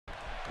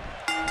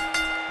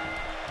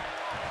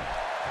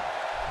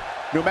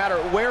No matter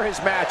where his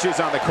match is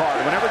on the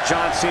card, whenever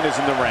John Cena's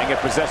in the ring, it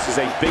possesses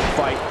a big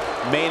fight,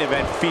 main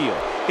event feel.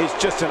 It's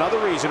just another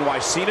reason why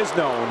Cena's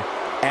known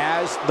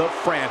as the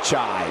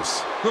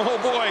franchise. Oh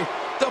boy,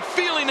 the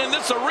feeling in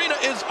this arena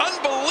is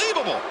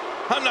unbelievable.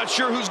 I'm not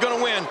sure who's going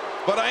to win,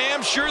 but I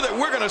am sure that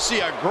we're going to see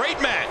a great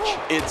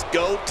match. It's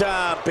go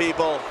time,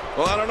 people.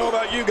 Well, I don't know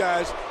about you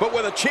guys, but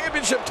with a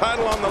championship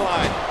title on the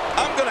line,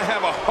 I'm going to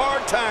have a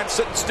hard time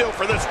sitting still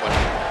for this one.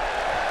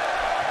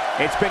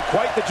 It's been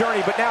quite the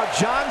journey, but now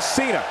John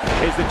Cena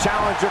is the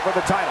challenger for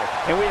the title,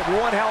 and we have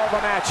one hell of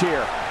a match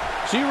here.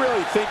 Do you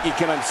really think he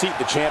can unseat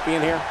the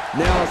champion here?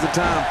 Now is the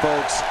time,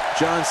 folks.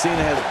 John Cena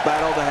has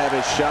battled to have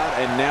his shot,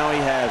 and now he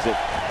has it.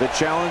 The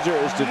challenger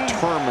is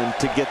determined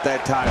to get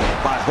that title,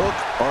 by hook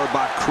or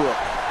by crook.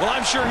 Well,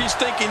 I'm sure he's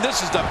thinking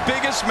this is the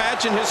biggest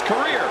match in his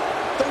career.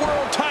 The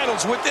world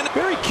title's within...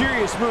 Very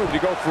curious move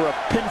to go for a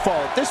pinfall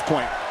at this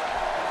point.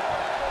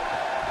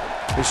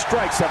 His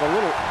strikes have a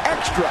little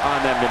extra on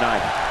them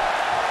tonight.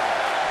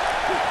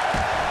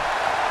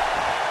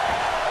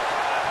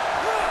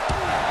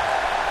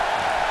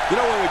 You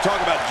know, when we talk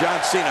about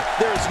John Cena,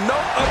 there is no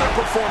other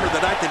performer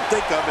that I can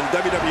think of in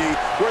WWE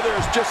where there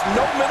is just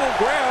no middle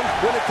ground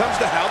when it comes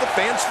to how the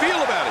fans feel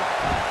about him.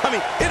 I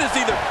mean, it is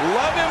either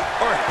love him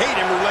or hate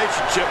him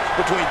relationship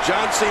between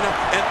John Cena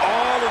and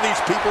all of these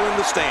people in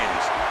the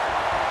stands.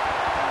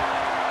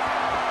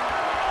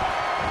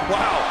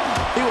 Wow,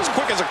 he was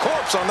quick as a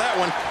corpse on that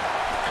one.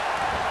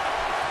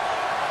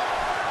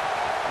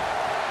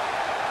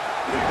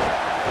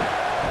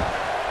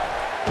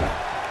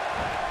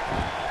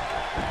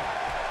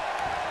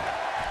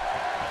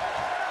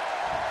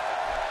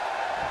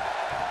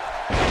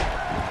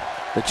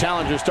 The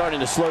challenger's starting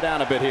to slow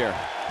down a bit here.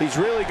 He's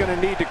really going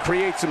to need to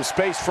create some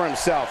space for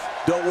himself.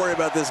 Don't worry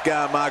about this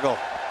guy, Michael.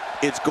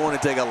 It's going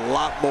to take a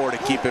lot more to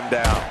keep him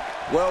down.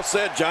 Well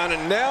said, John,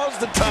 and now's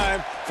the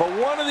time for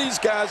one of these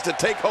guys to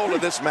take hold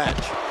of this match.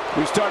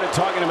 We started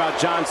talking about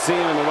John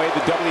Cena and the way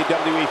the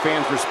WWE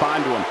fans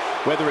respond to him.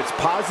 Whether it's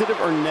positive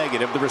or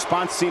negative, the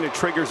response Cena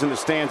triggers in the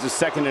stands is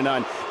second to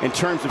none in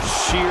terms of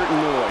sheer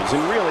noise.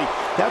 And really,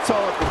 that's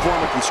all a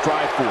performer can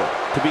strive for.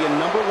 To be a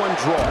 #1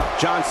 draw,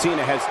 John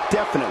Cena has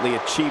definitely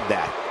achieved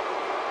that.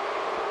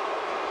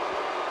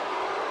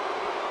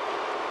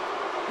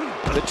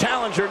 The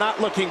challenger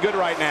not looking good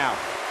right now.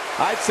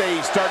 I'd say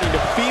he's starting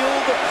to feel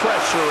the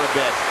pressure a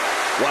bit.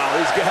 Wow,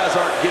 these guys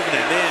aren't giving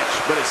an inch,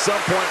 but at some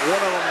point,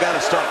 one of them got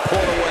to start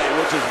pulling away,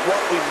 which is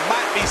what we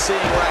might be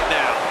seeing right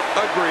now.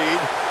 Agreed,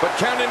 but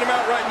counting him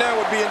out right now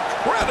would be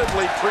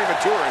incredibly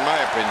premature, in my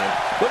opinion.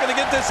 Looking to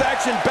get this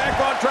action back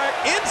on track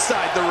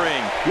inside the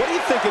ring. What do you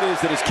think it is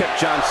that has kept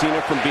John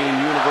Cena from being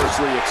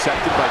universally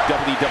accepted by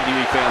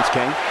WWE fans,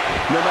 King?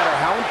 No matter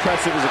how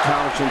impressive his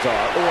accomplishments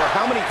are or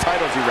how many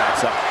titles he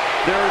racks up,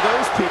 there are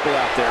those people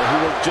out there who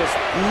will just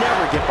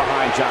never get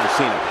behind John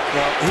Cena.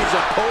 Well, he's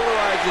a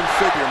polarizing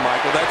figure,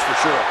 Michael, that's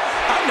for sure.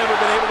 I've never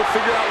been able to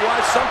figure out why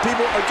some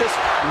people are just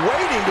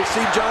waiting to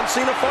see John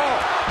Cena fall.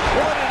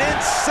 What an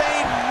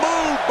insane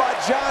move by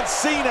John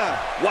Cena.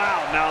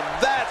 Wow, now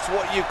that's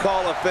what you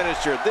call a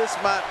finisher. This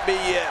might be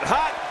it.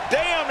 Hot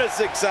damn, that's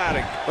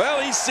exciting.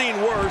 Well, he's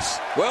seen worse.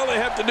 Well, they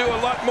have to do a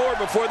lot more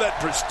before that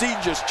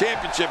prestigious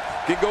championship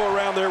can go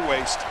around their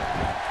waist.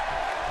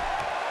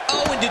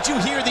 Oh, and did you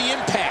hear the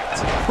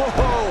impact?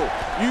 Whoa.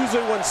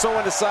 Usually when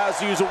someone decides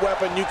to use a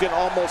weapon, you can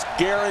almost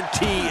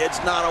guarantee it's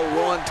not a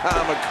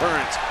one-time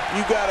occurrence.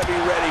 You got to be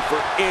ready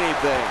for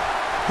anything.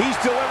 He's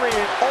delivering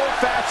an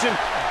old-fashioned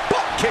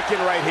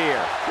butt-kicking right here.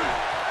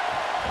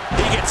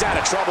 He gets out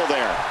of trouble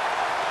there.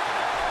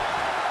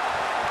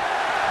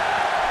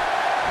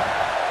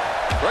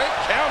 Great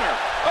counter.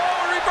 Oh,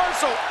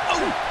 reversal.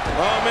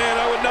 Oh, man,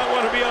 I would not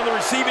want to be on the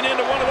receiving end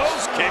of one of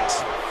those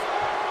kicks.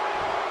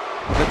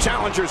 The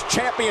challenger's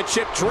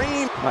championship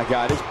dream. My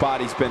God, his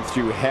body's been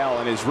through hell,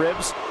 and his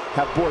ribs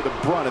have bore the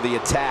brunt of the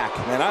attack.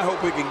 And I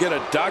hope we can get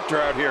a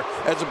doctor out here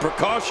as a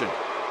precaution.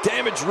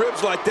 Damaged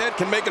ribs like that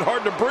can make it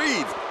hard to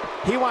breathe.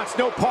 He wants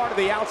no part of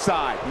the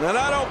outside. And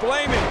I don't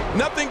blame him.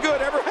 Nothing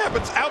good ever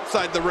happens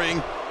outside the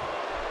ring.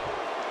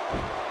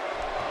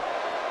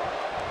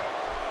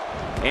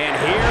 And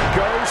here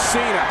goes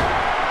Cena.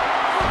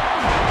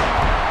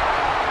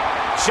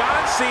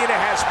 John Cena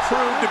has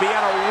proved to be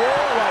on a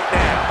roll right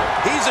now.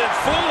 He's in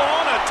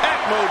full-on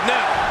attack mode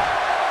now.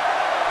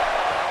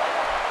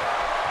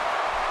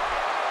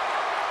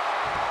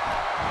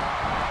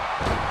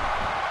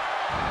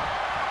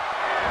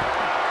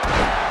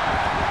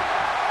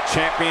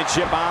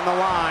 Championship on the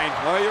line.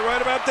 Oh, you're right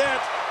about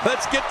that.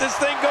 Let's get this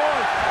thing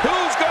going.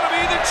 Who's going to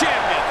be the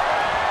champion?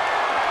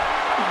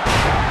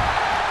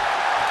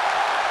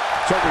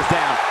 Shoulders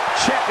down.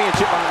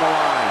 Championship on the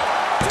line.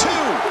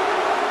 2.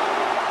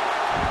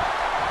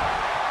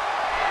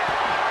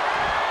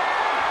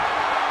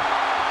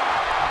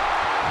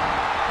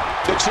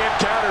 The champ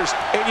counters,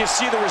 and you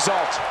see the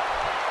result.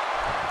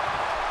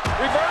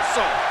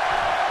 Reversal.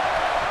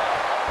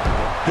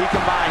 He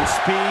combines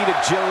speed,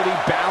 agility,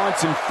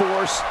 balance, and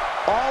force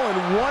all in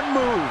one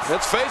move.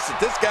 Let's face it,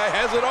 this guy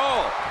has it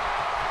all.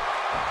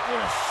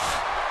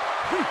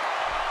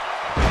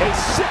 A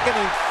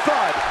sickening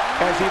thud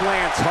as he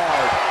lands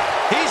hard.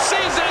 He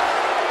sees it.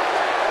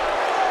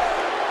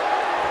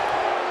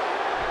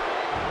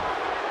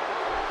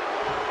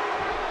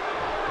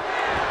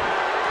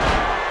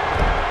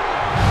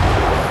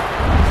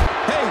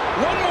 Hey,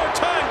 one more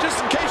time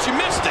just in case you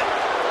missed it.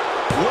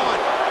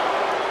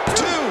 1,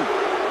 2.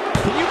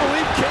 Can you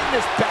believe, King,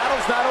 this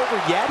battle's not over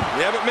yet?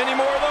 Yeah, but many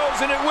more of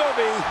those, and it will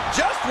be.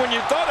 Just when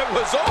you thought it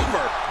was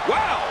over.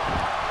 Wow.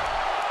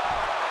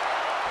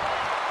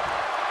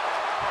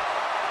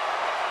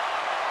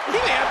 He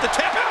may have to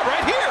tap out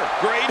right here.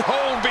 Great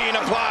hold being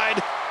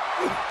applied.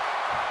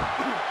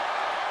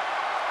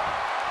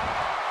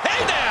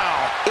 Hey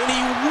now! And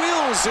he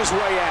wills his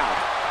way out.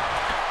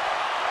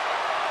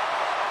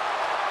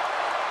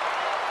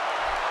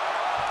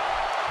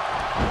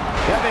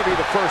 That may be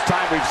the first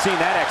time we've seen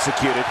that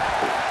executed.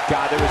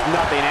 God, there was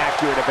nothing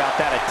accurate about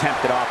that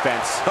attempted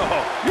offense.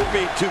 Oh, you're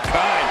being too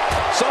kind.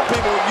 Some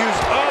people would use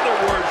other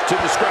words to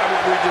describe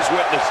what we just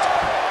witnessed.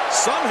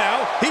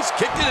 Somehow, he's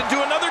kicked it into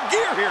another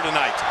gear here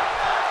tonight.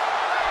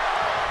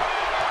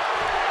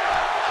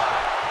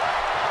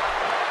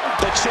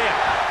 The champ,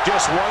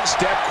 just one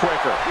step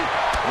quicker.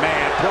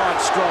 Man, Braun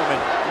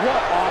Strowman,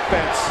 what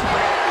offense.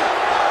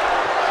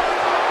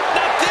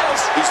 Not this.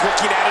 He's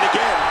looking at it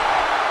again.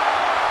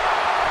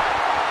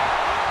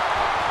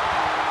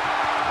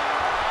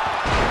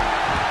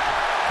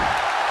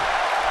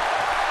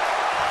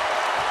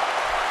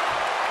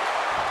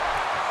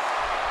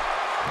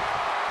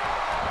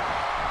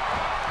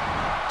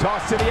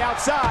 Toss to the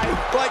outside.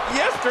 Like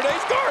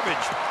yesterday's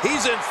garbage.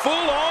 He's in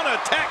full-on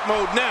attack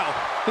mode now.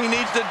 He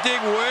needs to dig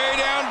way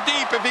down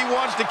deep if he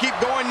wants to keep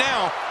going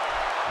now.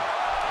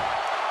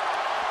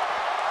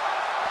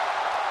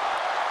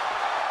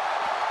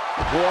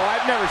 Well,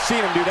 I've never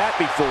seen him do that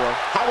before.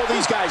 How will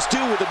these guys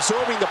do with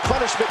absorbing the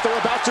punishment they're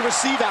about to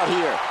receive out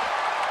here?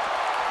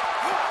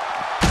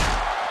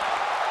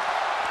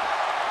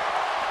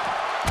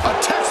 A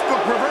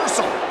textbook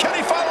reversal. Can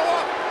he follow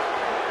up?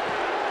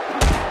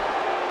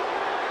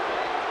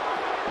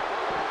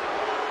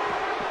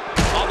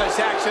 All this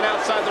action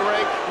outside the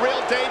ring,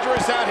 real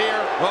dangerous out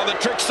here. Well, the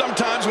trick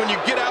sometimes when you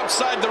get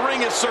outside the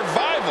ring is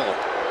survival.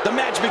 The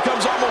match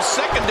becomes almost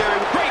secondary.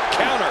 Great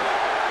counter.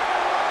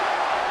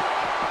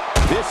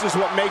 This is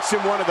what makes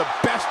him one of the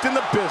best in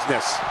the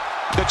business.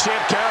 The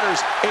champ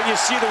counters, and you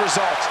see the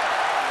result.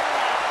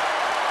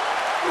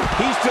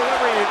 He's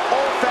delivering an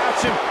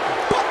old-fashioned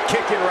butt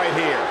kicking right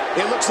here.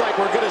 It looks like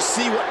we're going to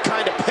see what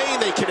kind of pain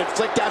they can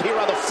inflict out here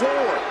on the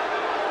floor.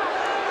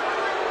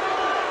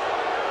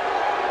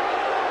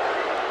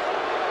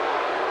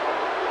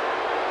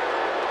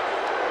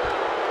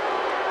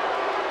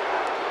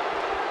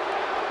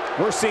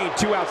 We're seeing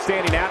two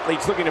outstanding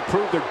athletes looking to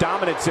prove their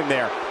dominance in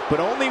there,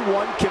 but only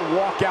one can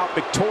walk out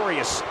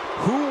victorious.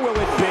 Who will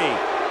it be?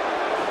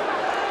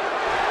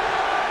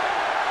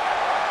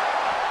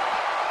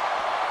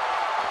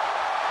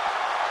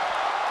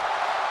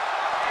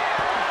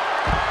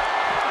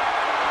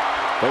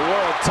 The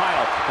world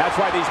title. That's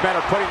why these men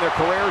are putting their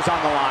careers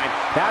on the line.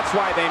 That's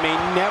why they may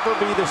never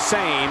be the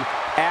same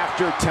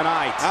after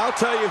tonight. I'll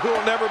tell you who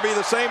will never be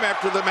the same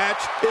after the match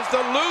is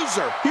the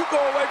loser. You go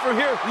away from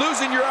here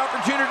losing your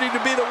opportunity to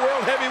be the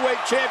World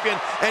Heavyweight Champion,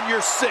 and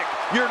you're sick.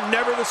 You're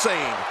never the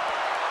same.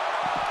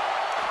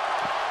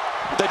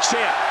 The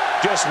champ,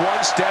 just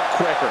one step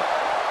quicker.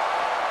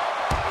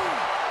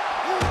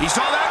 He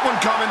saw that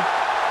one coming.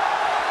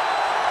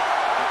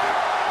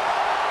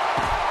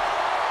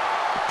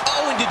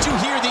 Oh, and did you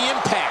hear the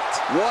impact?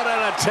 What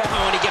an attack.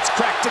 Oh, and he gets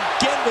cracked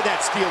again with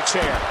that steel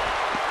chair.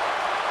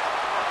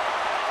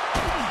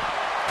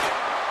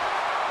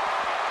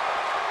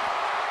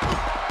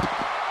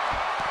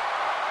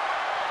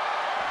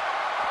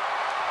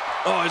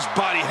 Oh, his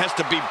body has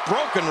to be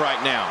broken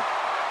right now.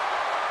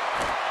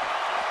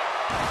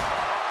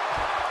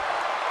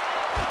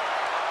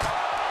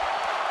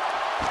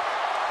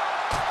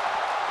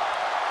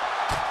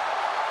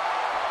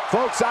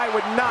 Folks, I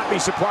would not be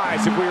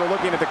surprised if we were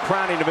looking at the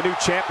crowning of a new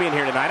champion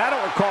here tonight. I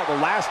don't recall the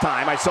last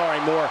time I saw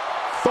a more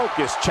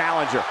focused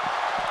challenger.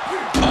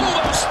 Oh,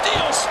 those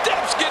steel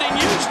steps getting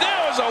used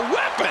now as a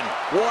weapon.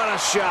 What a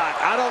shot.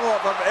 I don't know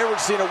if I've ever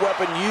seen a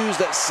weapon used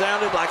that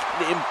sounded like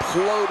it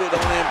imploded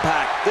on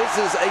impact. This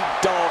is a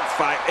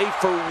dogfight, a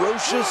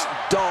ferocious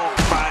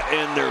dogfight,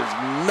 and there's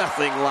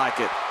nothing like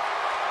it.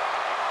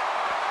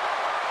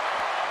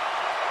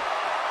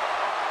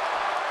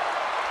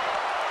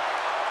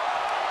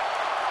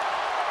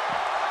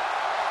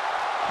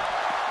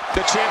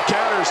 The champ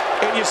counters,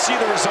 and you see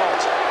the result.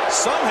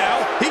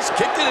 Somehow, he's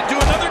kicked it into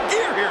another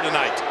gear here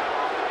tonight.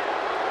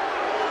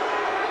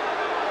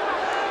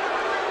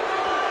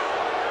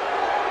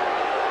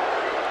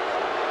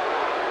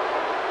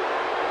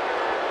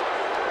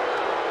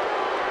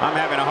 I'm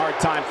having a hard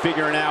time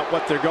figuring out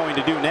what they're going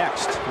to do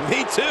next.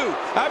 Me too.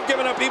 I've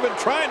given up even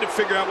trying to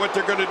figure out what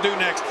they're going to do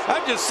next.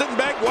 I'm just sitting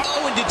back watching.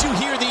 Oh, and did you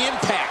hear the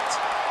impact?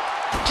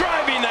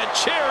 Driving that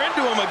chair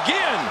into him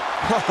again.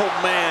 Oh,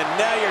 man,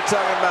 now you're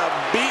talking about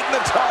beating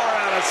the tar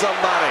out out of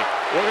somebody.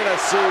 We're going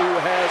to see who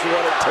has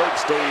what it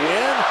takes to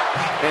win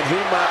and who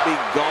might be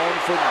gone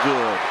for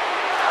good.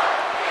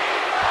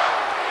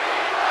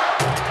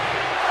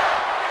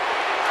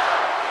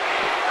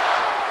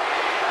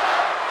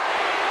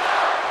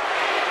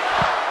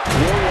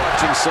 We're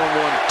watching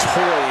someone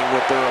toying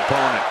with their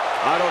opponent.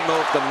 I don't know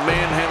if the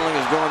manhandling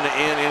is going to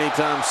end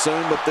anytime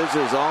soon, but this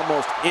is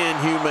almost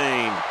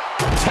inhumane.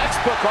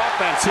 Textbook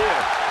offense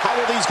here. How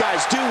will these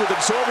guys do with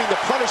absorbing the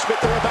punishment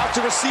they're about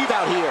to receive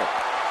out here?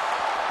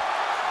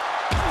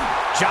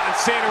 John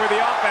Cena with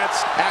the offense.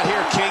 Out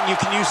here, King, you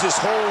can use this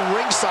whole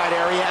ringside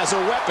area as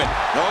a weapon.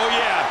 Oh,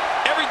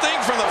 yeah. Everything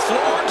from the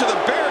floor to the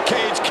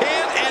barricades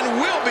can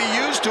and will be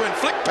used to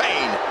inflict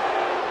pain.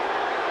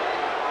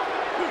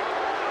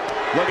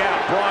 Look out,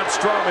 Braun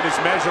Strowman is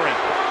measuring.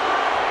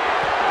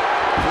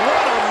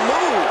 What a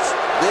move!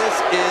 This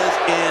is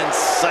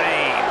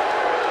insane.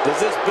 Does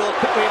this build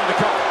quickly into the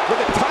cover?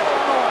 Look at title